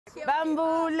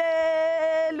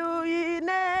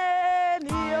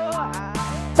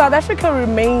South Africa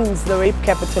remains the rape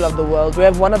capital of the world. We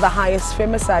have one of the highest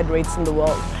femicide rates in the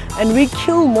world, and we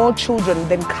kill more children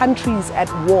than countries at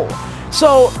war.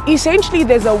 So essentially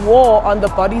there's a war on the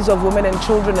bodies of women and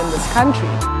children in this country.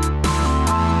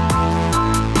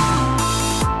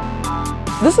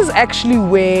 This is actually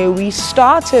where we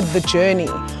started the journey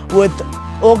with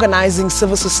organizing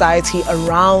civil society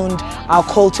around our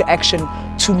call to action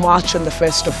to march on the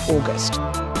 1st of August.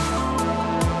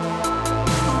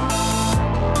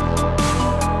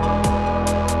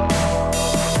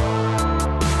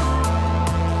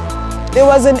 There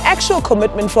was an actual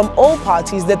commitment from all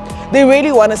parties that they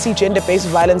really want to see gender-based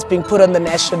violence being put on the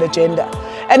national agenda.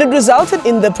 And it resulted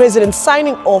in the president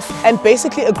signing off and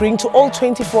basically agreeing to all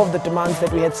 24 of the demands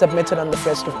that we had submitted on the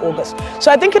 1st of August.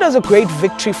 So I think it was a great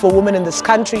victory for women in this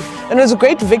country, and it was a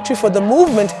great victory for the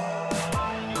movement.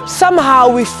 Somehow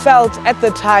we felt at the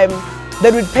time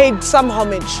that we'd paid some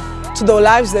homage to the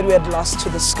lives that we had lost to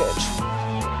the scourge.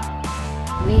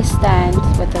 We stand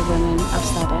with the women of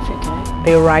South Africa.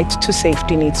 Their right to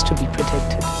safety needs to be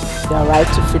protected. Their right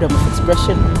to freedom of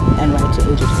expression and right to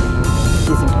agency.